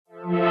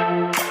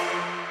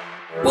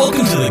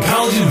Welcome to the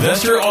College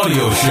Investor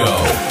Audio Show,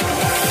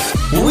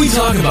 where we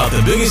talk about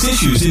the biggest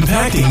issues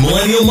impacting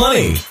millennial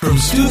money, from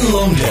student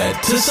loan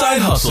debt to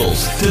side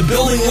hustles to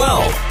building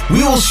wealth.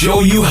 We will show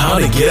you how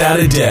to get out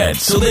of debt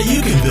so that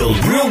you can build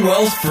real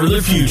wealth for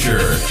the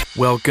future.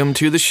 Welcome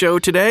to the show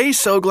today.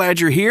 So glad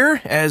you're here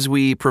as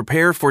we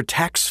prepare for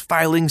tax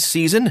filing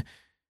season.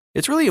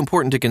 It's really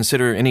important to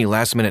consider any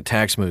last-minute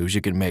tax moves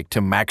you can make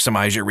to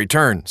maximize your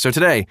return. So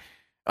today,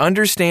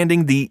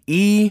 understanding the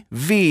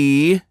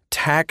EV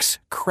tax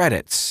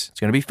credits. It's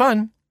going to be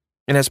fun.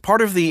 And as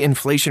part of the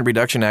Inflation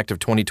Reduction Act of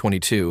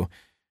 2022,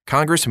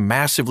 Congress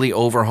massively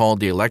overhauled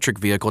the electric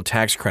vehicle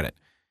tax credit.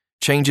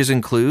 Changes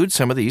include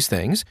some of these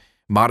things: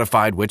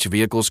 modified which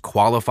vehicles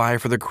qualify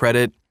for the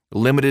credit,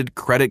 limited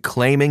credit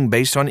claiming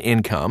based on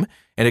income,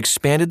 and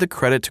expanded the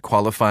credit to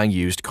qualifying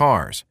used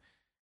cars.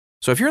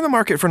 So if you're in the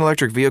market for an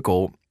electric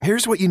vehicle,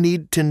 here's what you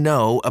need to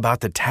know about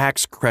the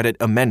tax credit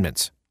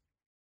amendments.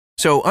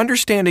 So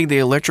understanding the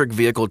electric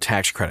vehicle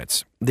tax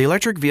credits. The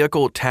electric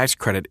vehicle tax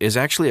credit is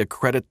actually a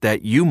credit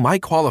that you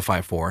might qualify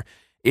for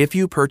if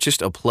you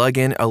purchased a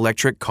plug-in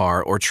electric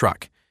car or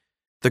truck.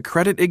 The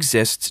credit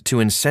exists to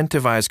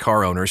incentivize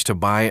car owners to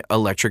buy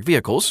electric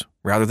vehicles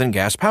rather than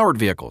gas-powered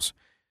vehicles.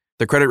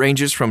 The credit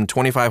ranges from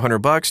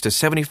 $2,500 to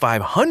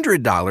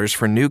 $7,500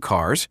 for new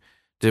cars,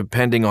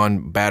 depending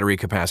on battery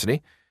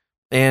capacity,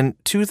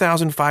 and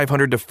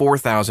 $2,500 to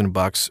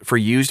 $4,000 for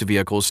used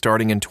vehicles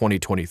starting in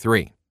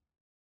 2023.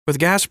 With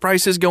gas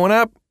prices going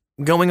up,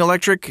 going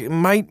electric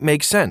might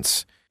make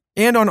sense.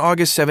 And on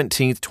August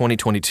 17,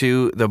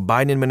 2022, the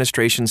Biden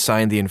administration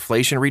signed the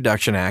Inflation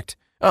Reduction Act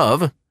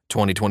of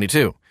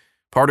 2022.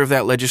 Part of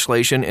that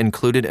legislation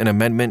included an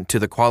amendment to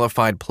the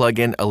Qualified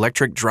Plug-in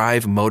Electric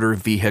Drive Motor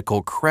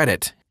Vehicle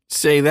Credit.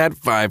 Say that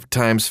 5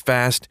 times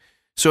fast.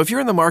 So if you're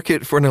in the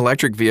market for an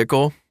electric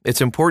vehicle,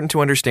 it's important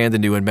to understand the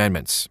new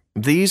amendments.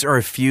 These are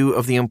a few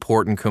of the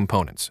important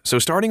components. So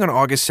starting on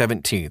August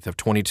 17th of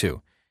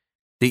 22,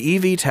 the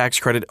EV tax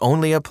credit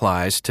only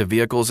applies to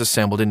vehicles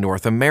assembled in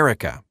North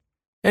America.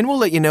 And we'll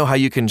let you know how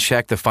you can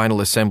check the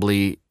final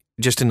assembly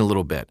just in a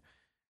little bit.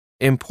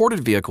 Imported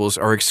vehicles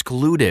are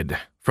excluded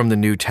from the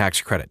new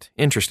tax credit.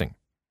 Interesting.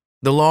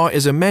 The law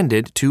is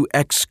amended to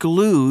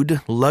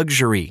exclude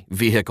luxury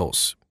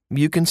vehicles.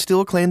 You can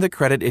still claim the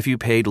credit if you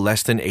paid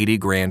less than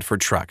 $80,000 for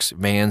trucks,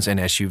 vans, and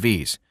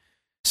SUVs.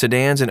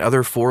 Sedans and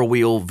other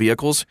four-wheel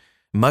vehicles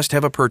must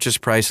have a purchase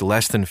price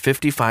less than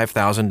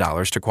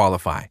 $55,000 to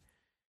qualify.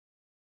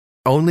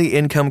 Only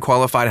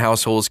income-qualified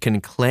households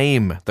can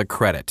claim the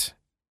credit.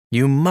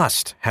 You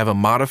must have a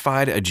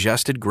modified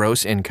adjusted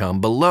gross income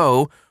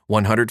below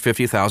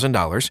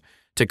 $150,000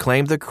 to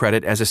claim the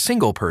credit as a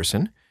single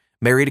person.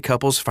 Married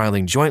couples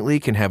filing jointly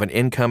can have an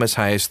income as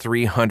high as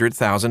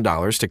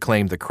 $300,000 to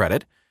claim the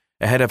credit.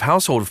 A head of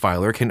household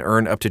filer can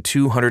earn up to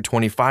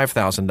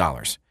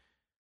 $225,000.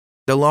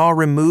 The law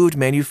removed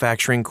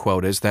manufacturing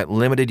quotas that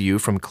limited you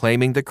from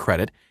claiming the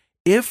credit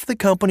if the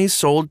company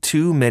sold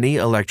too many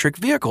electric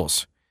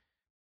vehicles.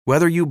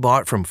 Whether you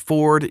bought from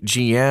Ford,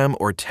 GM,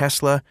 or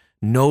Tesla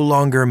no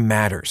longer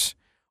matters.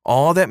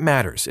 All that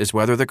matters is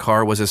whether the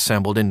car was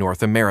assembled in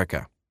North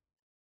America.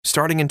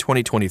 Starting in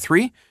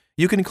 2023,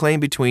 you can claim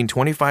between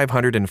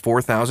 $2,500 and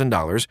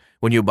 $4,000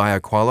 when you buy a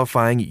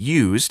qualifying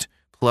used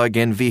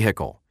plug-in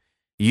vehicle.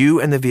 You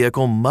and the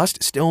vehicle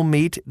must still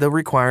meet the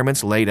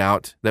requirements laid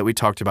out that we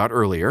talked about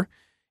earlier,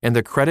 and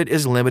the credit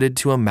is limited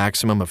to a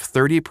maximum of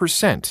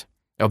 30%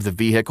 of the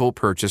vehicle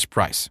purchase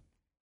price.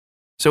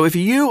 So if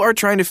you are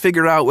trying to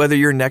figure out whether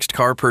your next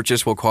car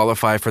purchase will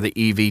qualify for the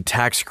EV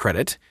tax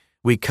credit,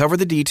 we cover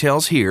the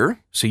details here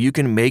so you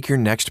can make your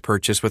next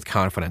purchase with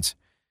confidence.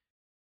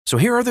 So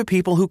here are the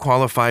people who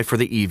qualify for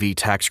the EV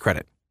tax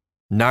credit.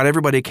 Not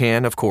everybody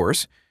can, of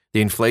course. The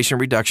Inflation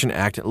Reduction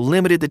Act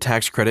limited the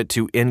tax credit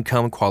to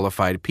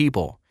income-qualified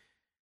people,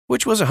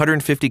 which was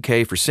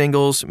 $150K for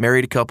singles,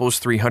 married couples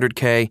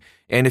 $300K,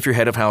 and if you're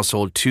head of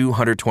household,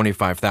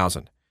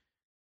 $225,000.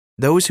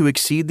 Those who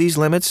exceed these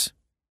limits,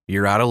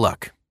 you're out of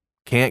luck.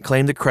 Can't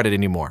claim the credit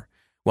anymore.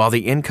 While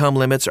the income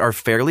limits are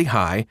fairly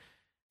high,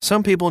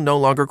 some people no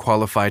longer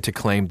qualify to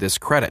claim this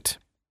credit.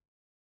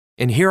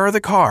 And here are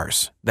the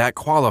cars that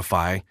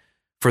qualify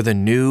for the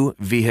new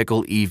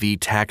vehicle EV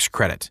tax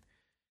credit.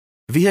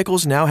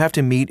 Vehicles now have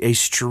to meet a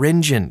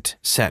stringent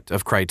set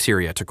of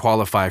criteria to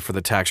qualify for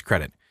the tax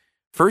credit.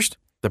 First,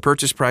 the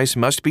purchase price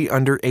must be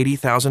under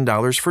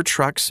 $80,000 for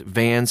trucks,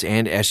 vans,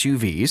 and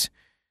SUVs.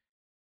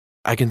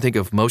 I can think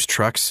of most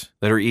trucks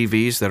that are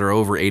EVs that are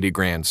over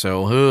 $80,000,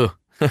 so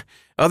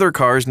other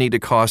cars need to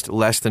cost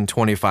less than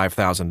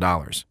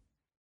 $25,000.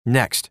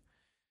 Next,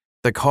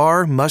 the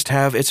car must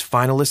have its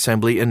final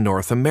assembly in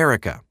North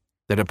America.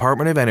 The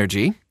Department of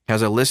Energy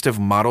has a list of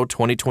Model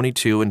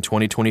 2022 and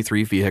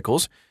 2023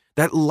 vehicles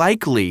that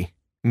likely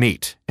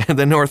meet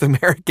the North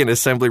American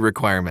assembly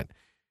requirement.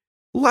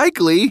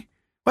 Likely?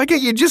 Why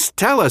can't you just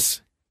tell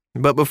us?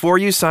 But before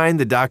you sign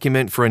the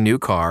document for a new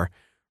car,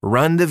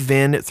 run the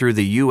VIN through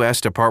the U.S.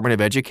 Department of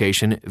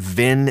Education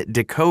VIN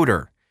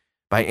decoder.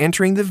 By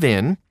entering the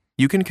VIN,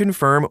 you can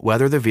confirm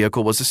whether the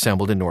vehicle was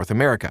assembled in North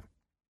America.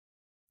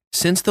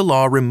 Since the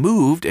law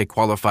removed a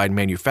qualified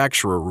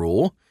manufacturer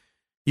rule,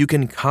 you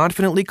can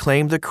confidently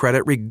claim the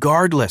credit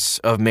regardless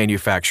of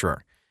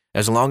manufacturer,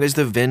 as long as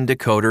the VIN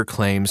decoder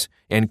claims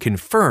and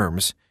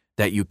confirms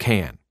that you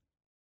can.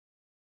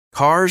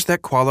 Cars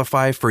that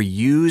qualify for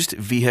used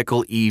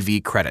vehicle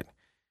EV credit.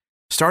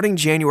 Starting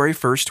January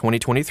 1st,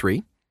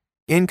 2023,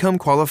 income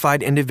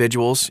qualified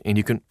individuals, and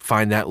you can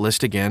find that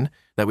list again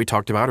that we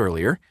talked about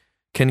earlier,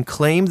 can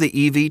claim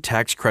the EV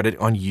tax credit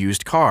on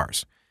used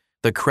cars.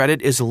 The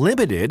credit is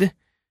limited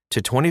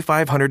to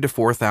 $2,500 to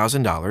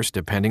 $4,000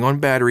 depending on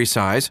battery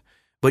size,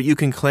 but you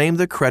can claim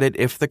the credit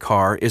if the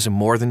car is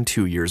more than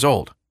 2 years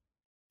old.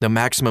 The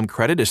maximum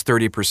credit is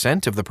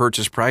 30% of the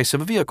purchase price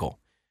of a vehicle.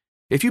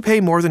 If you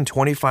pay more than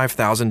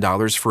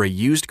 $25,000 for a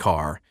used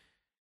car,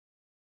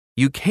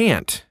 you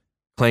can't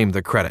claim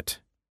the credit.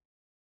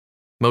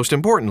 Most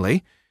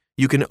importantly,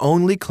 you can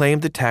only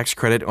claim the tax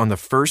credit on the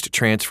first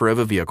transfer of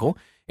a vehicle,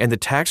 and the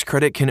tax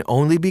credit can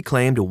only be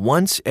claimed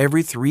once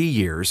every 3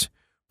 years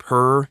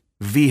per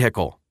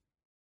vehicle.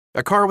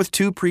 A car with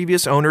 2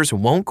 previous owners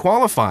won't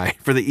qualify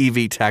for the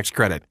EV tax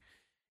credit.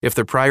 If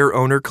the prior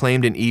owner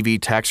claimed an EV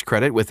tax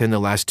credit within the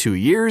last 2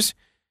 years,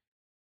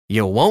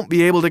 you won't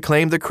be able to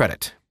claim the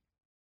credit.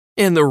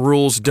 And the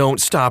rules don't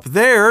stop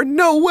there.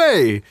 No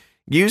way!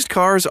 Used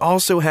cars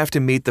also have to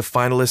meet the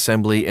final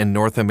assembly in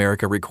North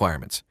America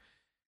requirements.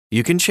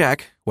 You can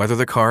check whether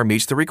the car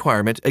meets the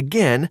requirement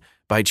again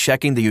by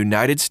checking the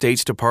United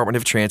States Department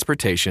of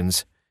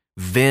Transportation's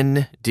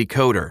VIN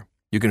decoder.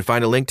 You can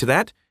find a link to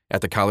that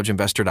at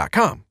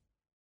thecollegeinvestor.com.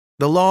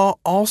 The law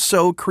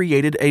also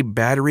created a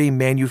battery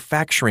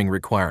manufacturing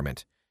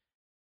requirement.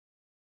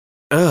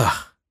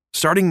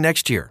 Starting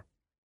next year,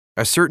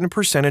 a certain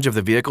percentage of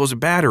the vehicle's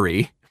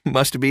battery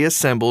must be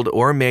assembled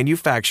or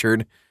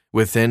manufactured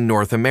within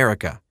North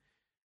America.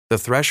 The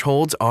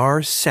thresholds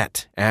are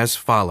set as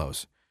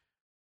follows.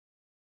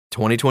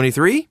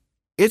 2023,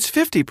 it's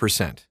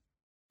 50%.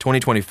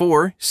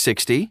 2024,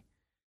 60%.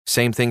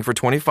 Same thing for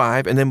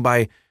 25, and then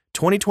by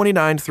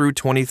 2029 through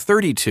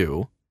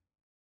 2032,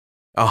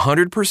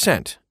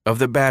 100% of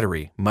the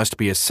battery must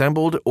be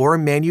assembled or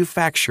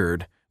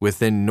manufactured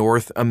within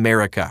North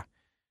America.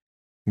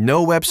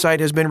 No website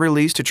has been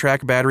released to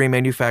track battery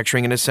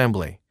manufacturing and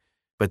assembly,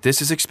 but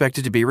this is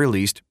expected to be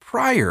released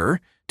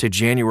prior to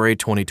January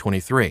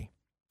 2023.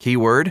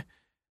 Keyword,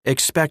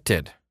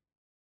 expected.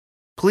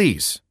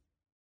 Please,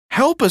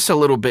 help us a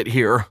little bit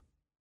here.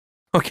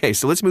 Okay,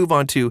 so let's move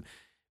on to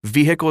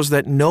vehicles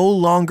that no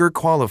longer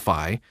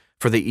qualify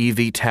for the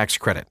EV tax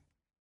credit.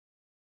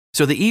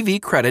 So the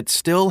EV credit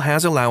still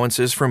has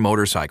allowances for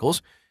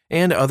motorcycles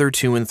and other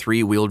 2- and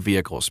 3-wheeled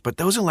vehicles, but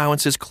those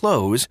allowances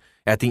close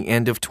at the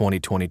end of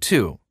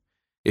 2022.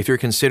 If you're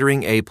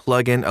considering a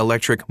plug-in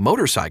electric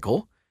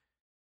motorcycle,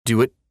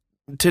 do it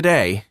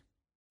today.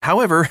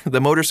 However,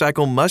 the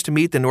motorcycle must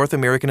meet the North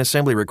American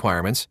assembly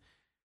requirements.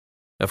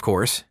 Of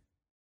course,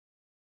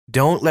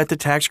 don't let the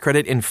tax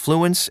credit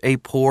influence a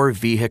poor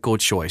vehicle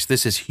choice.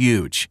 This is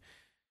huge.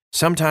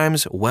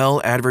 Sometimes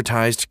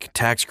well-advertised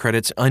tax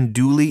credits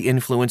unduly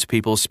influence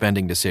people's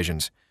spending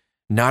decisions.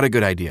 Not a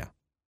good idea.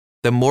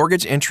 The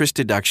mortgage interest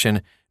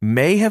deduction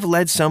may have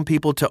led some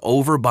people to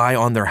overbuy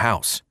on their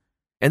house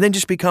and then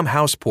just become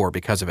house poor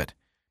because of it.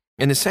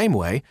 In the same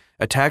way,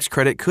 a tax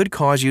credit could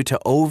cause you to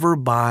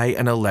overbuy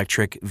an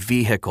electric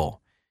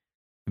vehicle.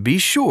 Be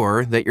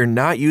sure that you're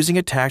not using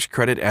a tax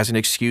credit as an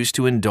excuse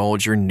to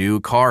indulge your new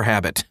car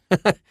habit.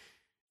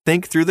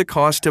 Think through the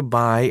cost to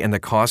buy and the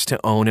cost to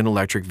own an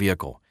electric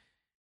vehicle.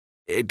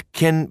 It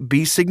can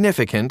be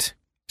significant,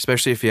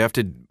 especially if you have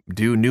to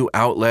do new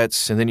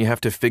outlets and then you have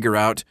to figure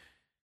out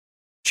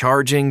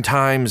charging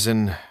times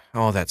and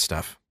all that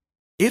stuff.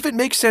 If it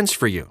makes sense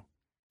for you,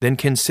 then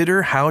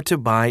consider how to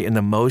buy in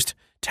the most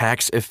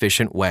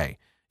tax-efficient way.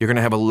 You're going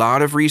to have a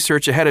lot of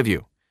research ahead of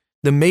you.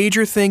 The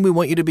major thing we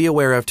want you to be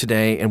aware of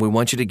today and we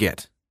want you to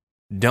get,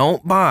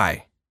 don't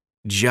buy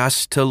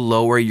just to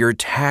lower your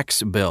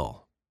tax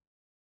bill.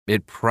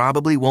 It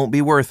probably won't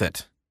be worth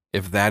it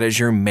if that is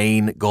your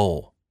main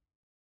goal.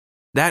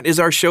 That is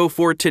our show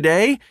for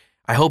today.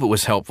 I hope it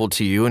was helpful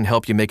to you and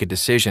help you make a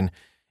decision.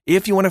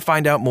 If you want to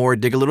find out more,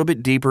 dig a little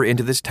bit deeper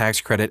into this tax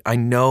credit. I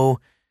know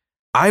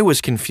I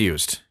was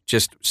confused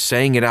just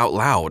saying it out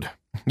loud.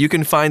 You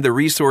can find the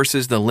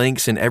resources, the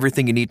links, and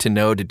everything you need to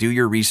know to do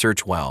your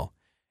research well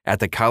at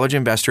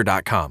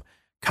thecollegeinvestor.com.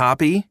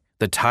 Copy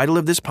the title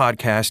of this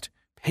podcast,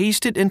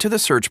 paste it into the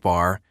search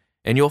bar,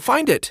 and you'll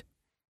find it.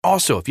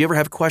 Also, if you ever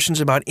have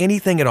questions about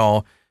anything at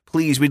all,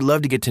 please, we'd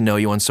love to get to know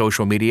you on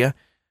social media.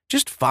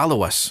 Just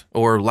follow us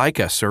or like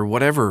us or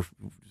whatever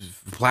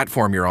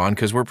platform you're on,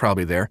 because we're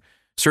probably there.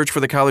 Search for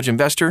The College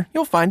Investor.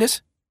 You'll find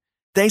us.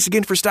 Thanks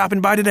again for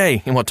stopping by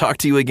today, and we'll talk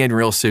to you again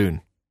real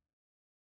soon.